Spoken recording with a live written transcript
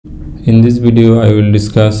In this video, I will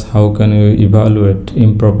discuss how can you evaluate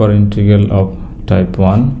improper integral of type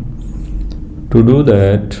 1. To do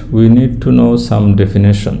that, we need to know some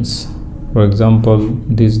definitions. For example,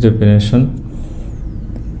 this definition: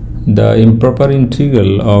 the improper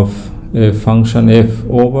integral of a function f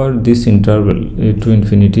over this interval a to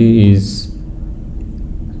infinity is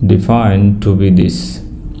defined to be this.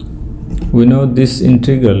 We know this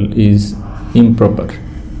integral is improper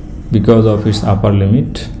because of its upper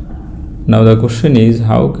limit. Now the question is,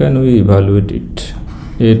 how can we evaluate it?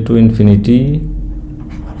 A to infinity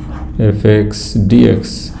fx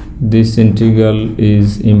dx, this integral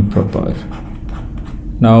is improper.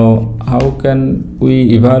 Now how can we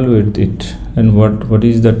evaluate it, and what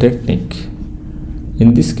is the technique?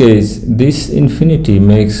 In this case, this infinity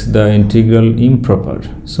makes the integral improper.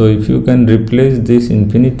 So if you can replace this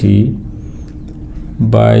infinity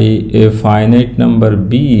by a finite number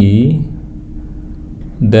b,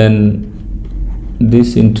 then this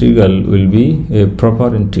integral will be a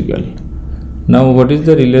proper integral. Now what is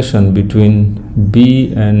the relation between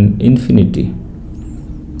b and infinity?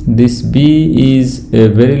 This b is a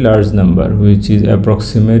very large number which is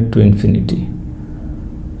approximate to infinity.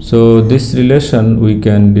 So this relation we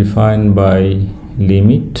can define by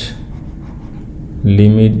limit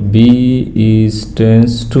b is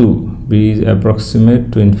tends to b is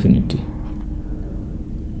approximate to infinity.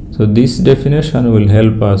 So this definition will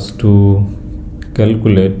help us to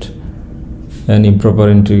calculate an improper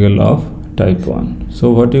integral of type 1.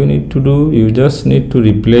 So what you need to do, you just need to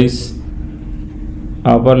replace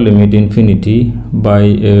upper limit infinity by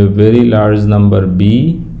a very large number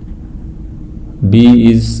b.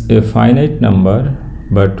 B is a finite number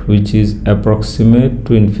but which is approximate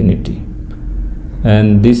to infinity,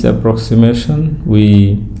 and this approximation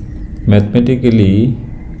we mathematically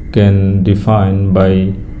can define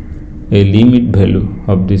by a limit value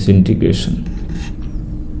of this integration.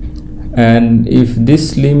 And if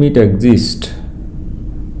this limit exists,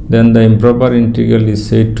 then the improper integral is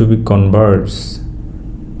said to be converged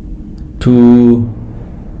to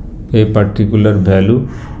a particular value,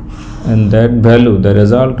 and that value, the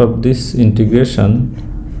result of this integration,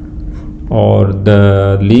 or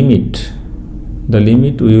the limit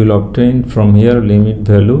we will obtain from here, limit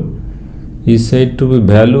value, is said to be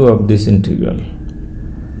value of this integral.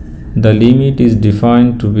 The limit is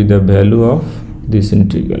defined to be the value of this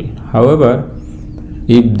integral. However,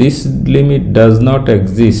 if this limit does not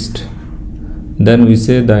exist, then we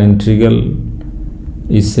say the integral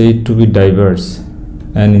is said to be diverse,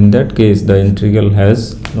 and in that case the integral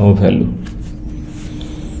has no value.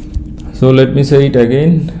 So let me say it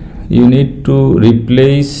again. You need to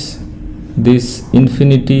replace this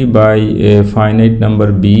infinity by a finite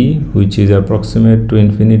number b which is approximate to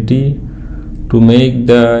infinity to make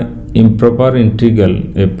the improper integral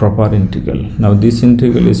a proper integral. Now this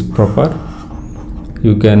integral is proper.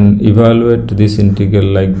 You can evaluate this integral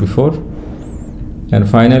like before, and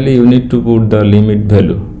finally you need to put the limit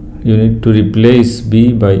value. You need to replace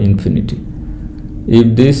b by infinity.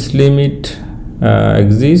 If this limit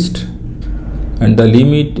exists and the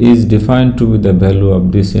limit is defined to be the value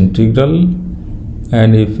of this integral,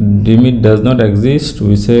 and if limit does not exist,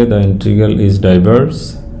 we say the integral is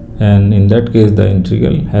diverse, and in that case the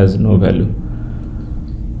integral has no value.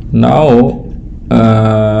 Now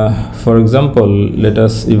for example, let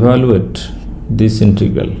us evaluate this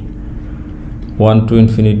integral 1 to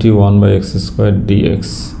infinity 1 by x squared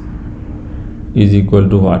dx is equal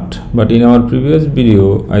to what? But in our previous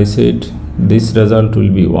video I said this result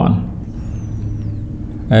will be 1,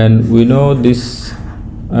 and we know this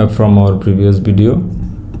from our previous video.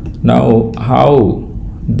 Now how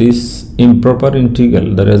this improper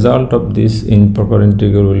integral, the result of this improper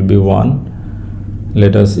integral will be 1.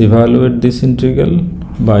 Let us evaluate this integral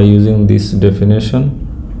by using this definition.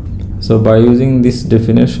 So by using this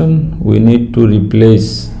definition, we need to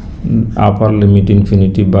replace upper limit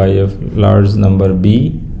infinity by a large number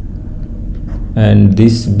b, and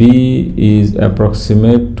this b is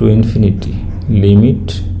approximate to infinity.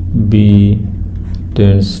 Limit b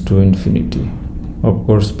tends to infinity, of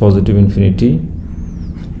course positive infinity,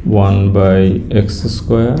 1 by x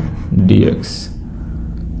square dx.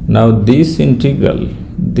 Now this integral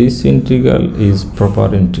is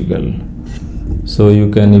proper integral, so you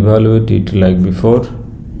can evaluate it like before,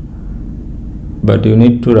 but you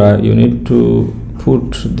need to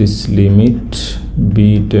put this limit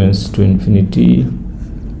b tends to infinity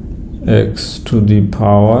x to the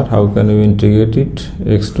power, how can we integrate it,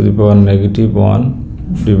 x to the power negative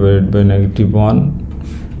 1 divided by negative 1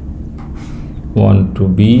 to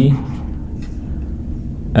b,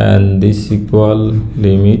 and this equal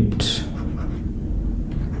limit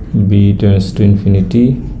b tends to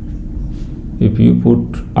infinity. If you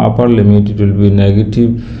put upper limit, it will be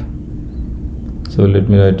negative. So let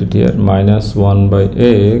me write it here, minus 1 by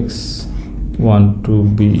x 1 to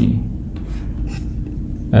b,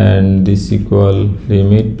 and this equal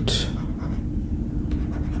limit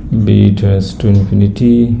b tends to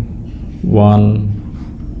infinity 1.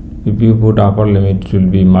 If you put upper limit, it will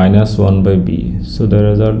be minus 1 by b. So the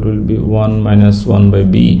result will be 1 minus 1 by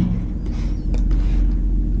b.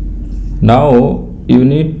 Now you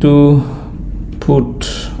need to put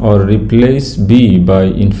or replace b by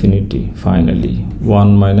infinity. Finally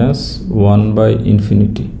 1 minus 1 by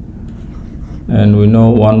infinity, and we know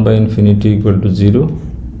 1 by infinity equal to 0,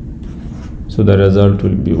 so the result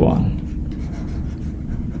will be 1.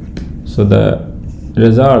 So the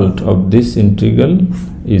result of this integral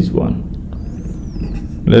is 1.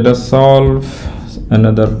 Let us solve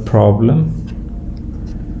another problem.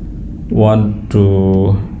 1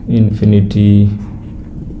 to infinity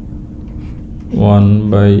 1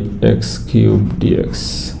 by x cubed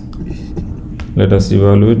dx. Let us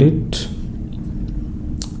evaluate it.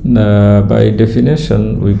 By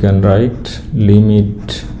definition, we can write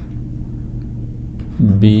limit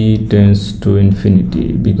b tends to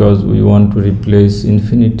infinity, because we want to replace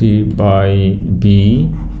infinity by b.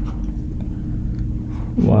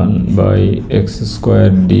 1 by x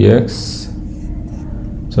squared dx,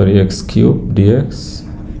 sorry, x cubed dx,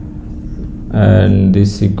 and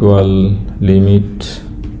this equal limit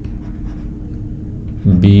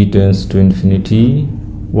b tends to infinity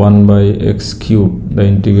 1 by x cubed. The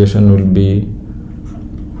integration will be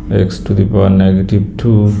x to the power negative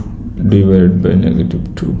 2 divided by negative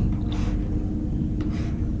 2,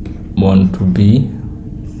 1 to b,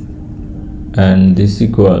 and this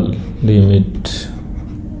equal limit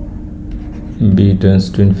b tends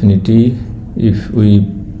to infinity. If we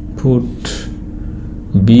put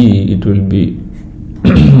b, it will be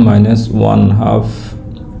minus 1/2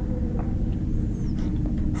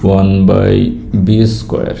 1 by b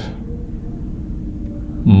square,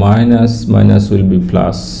 minus will be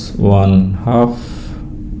plus 1/2,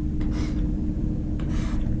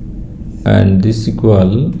 and this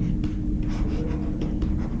equal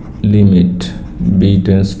limit b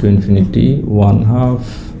tends to infinity 1/2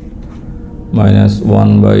 minus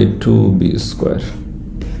 1 by 2b square,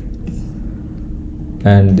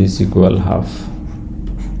 and this equal half.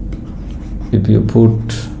 If you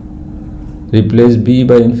replace b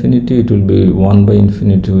by infinity, it will be 1 by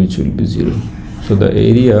infinity, which will be 0. So the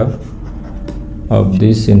area of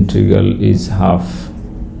this integral is half,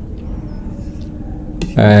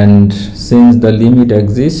 and since the limit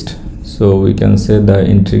exists, so we can say the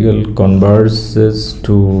integral converges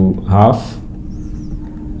to half,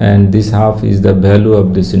 and this half is the value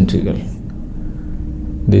of this integral.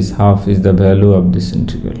 This half is the value of this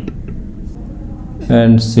integral.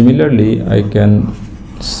 And similarly, I can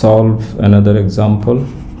solve another example.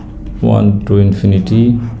 1 to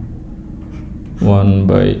infinity 1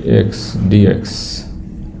 by x dx,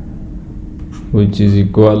 which is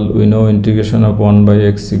equal, we know integration of 1 by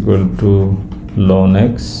x equal to ln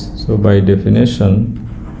x. So by definition,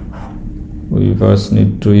 we first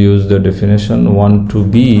need to use the definition 1 to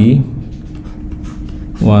b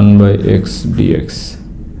 1 by x dx,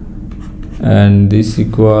 and this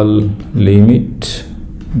equal limit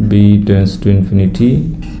b tends to infinity,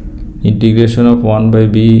 integration of 1 by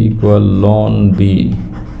b equal ln b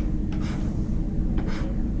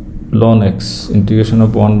ln x, integration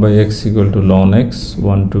of 1 by x equal to ln x,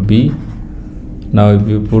 1 to b. Now if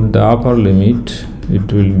you put the upper limit,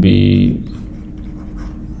 it will be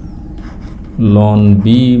ln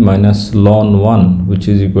b minus ln 1, which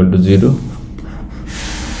is equal to 0.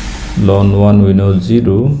 Ln 1 we know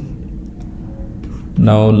 0.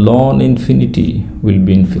 Now ln infinity will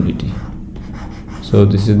be infinity. So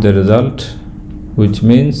this is the result, which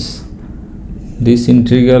means this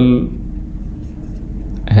integral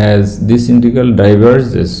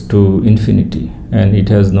diverges to infinity and it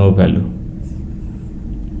has no value.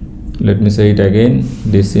 Let me say it again.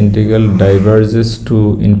 This integral diverges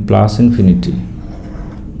to plus infinity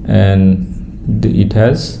and it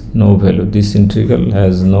has no value. This integral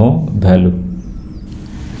has no value.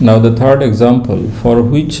 Now the third example, for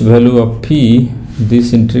which value of p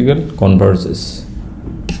this integral converges.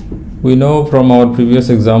 We know from our previous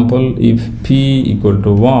example, if p equal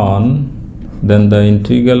to 1, then the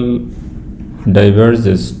integral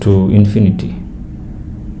diverges to infinity.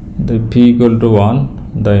 The p equal to 1,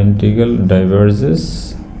 the integral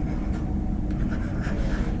diverges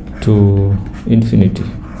to infinity.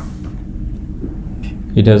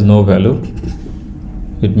 It has no value.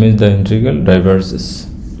 It means the integral diverges.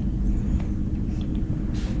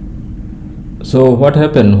 So what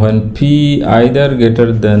happen when p either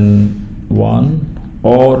greater than 1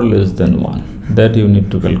 or less than 1? That you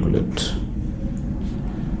need to calculate.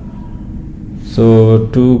 So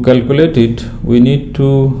to calculate it, we need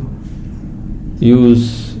to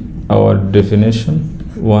use our definition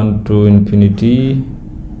 1 to infinity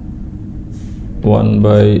 1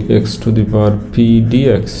 by x to the power p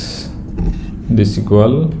dx. This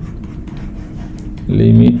equal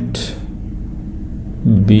limit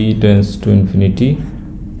b tends to infinity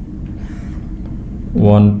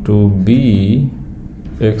 1 to b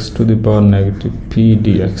x to the power negative p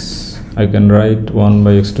dx. I can write 1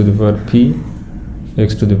 by x to the power p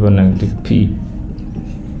x to the power negative p.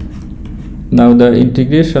 Now the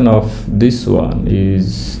integration of this one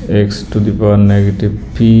is x to the power negative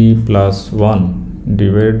p plus 1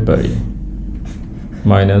 divided by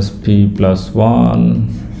minus p plus 1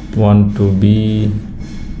 1 to b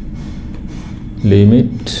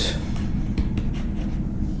limit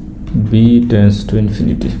b tends to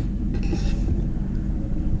infinity.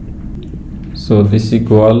 So this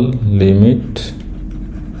equal limit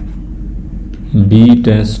b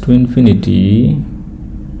tends to infinity.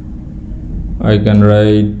 I can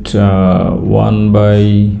write 1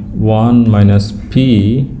 by 1 minus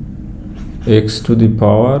p x to the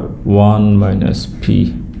power 1 minus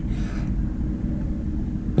p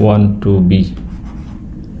 1 to b.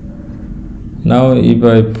 Now if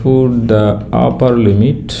I put the upper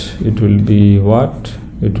limit, it will be what?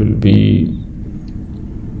 It will be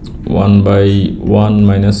 1 by 1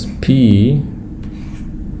 minus p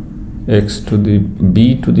x to the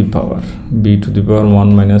b to the power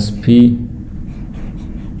 1 minus p,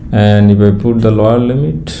 and if I put the lower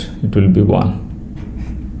limit, it will be 1.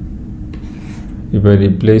 If I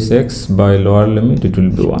replace x by lower limit, it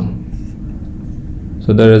will be 1.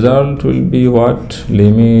 So the result will be what?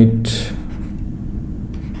 Limit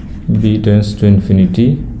b tends to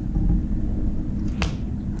infinity.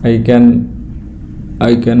 I can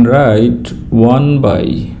write 1 by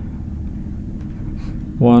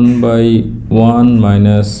 1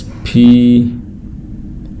 minus p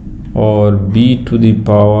or b to the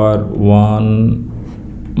power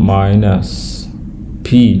 1 minus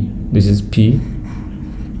p. This is p.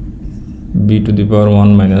 b to the power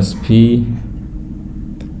 1 minus p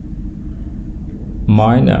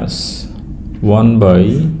minus 1 by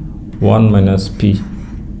 1 minus p,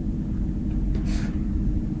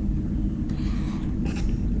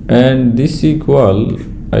 and this equal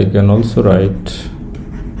I can also write,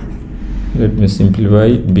 let me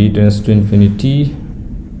simplify, b tends to infinity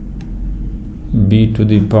b to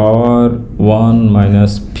the power 1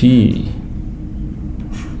 minus p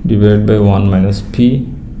divided by 1 minus p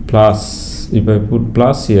plus, if I put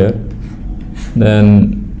plus here,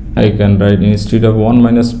 then I can write instead of 1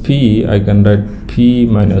 minus p, I can write p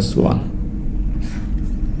minus 1.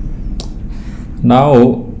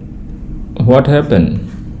 Now what happen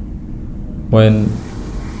when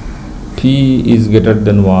p is greater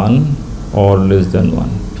than 1 or less than 1?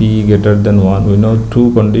 P greater than 1, we know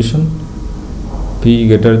two conditions. P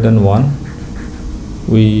greater than 1,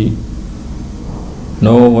 we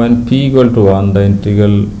know when p equal to 1, the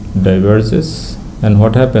integral diverges. And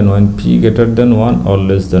what happen when p greater than 1 or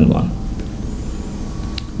less than 1?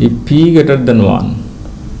 If p greater than 1,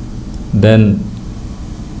 then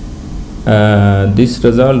this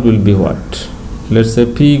result will be what? Let's say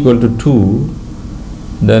p equal to 2,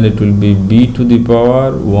 then it will be b to the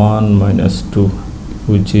power 1 minus 2,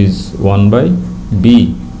 which is 1 by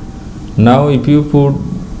b. Now if you put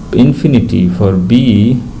infinity for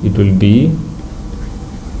b, it will be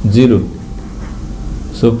 0.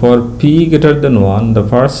 So for p greater than 1, the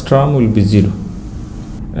first term will be 0,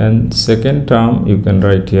 and second term you can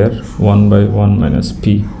write here 1 by 1 minus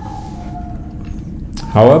p.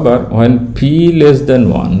 However, when p less than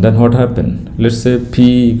 1, then what happened? Let's say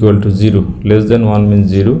p equal to 0. Less than 1 means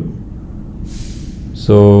 0.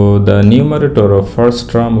 So the numerator of first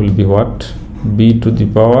term will be what? b to the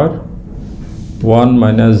power 1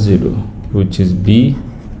 minus 0, which is b,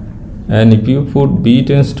 and if you put b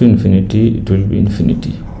tends to infinity, it will be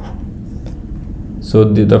infinity. So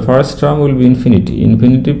the first term will be infinity.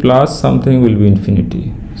 Infinity plus something will be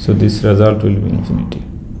infinity. So this result will be infinity.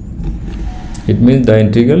 It means the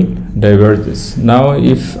integral diverges. Now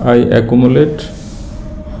if I accumulate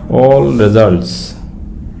all results,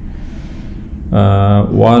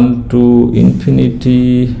 1 to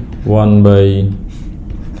infinity 1 by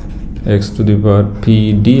x to the power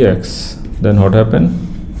p dx, then what happen?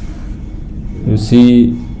 You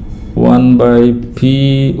see 1 by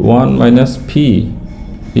p 1 minus p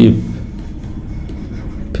if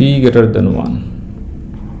p greater than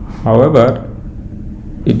 1. However,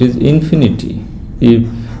 it is infinity if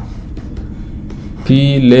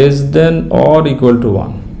p less than or equal to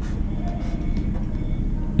 1.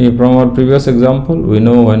 From our previous example, we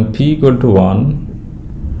know when p equal to 1,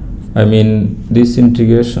 I mean this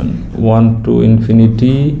integration 1 to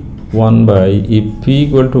infinity 1 by, if p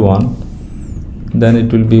equal to 1, then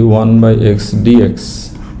it will be 1 by x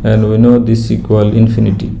dx, and we know this equal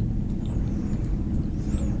infinity.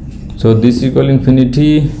 So this equal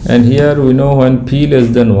infinity, and here we know when p less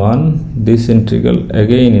than 1, this integral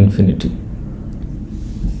again infinity.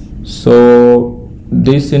 So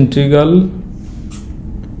this integral,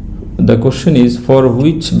 the question is for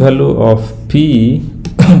which value of p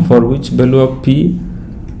for which value of p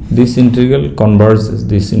this integral converges.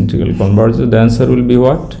 The answer will be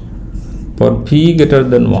what? For p greater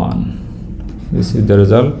than 1, this is the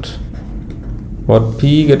result. For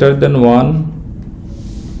p greater than 1,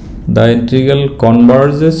 the integral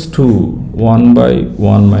converges to 1 by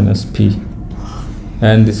 1 minus p,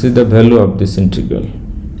 and this is the value of this integral.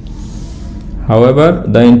 However,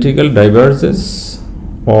 the integral diverges,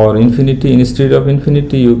 or infinity, instead of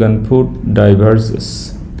infinity you can put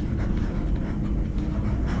diverges.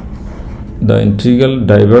 The integral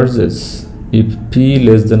diverges if p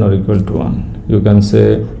less than or equal to 1. You can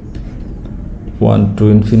say 1 to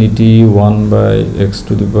infinity 1 by x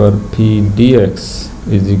to the power p dx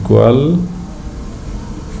is equal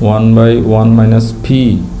 1 by 1 minus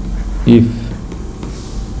p if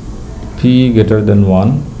p greater than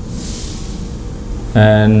 1,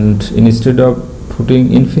 and instead of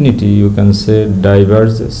putting infinity you can say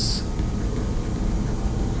diverges.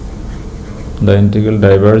 The integral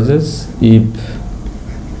diverges if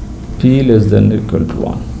p less than or equal to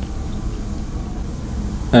 1.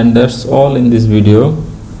 And that's all in this video.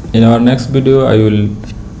 In our next video I will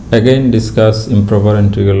again discuss improper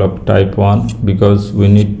integral of type 1, because we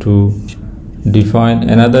need to define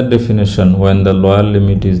another definition when the lower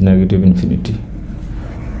limit is negative infinity,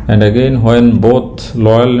 and again when both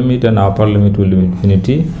lower limit and upper limit will be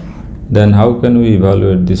infinity, then how can we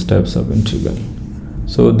evaluate these types of integral.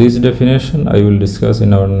 So this definition I will discuss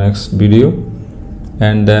in our next video,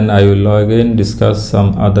 and then I will again discuss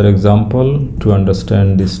some other example to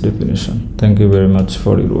understand this definition. Thank you very much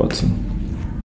for your watching.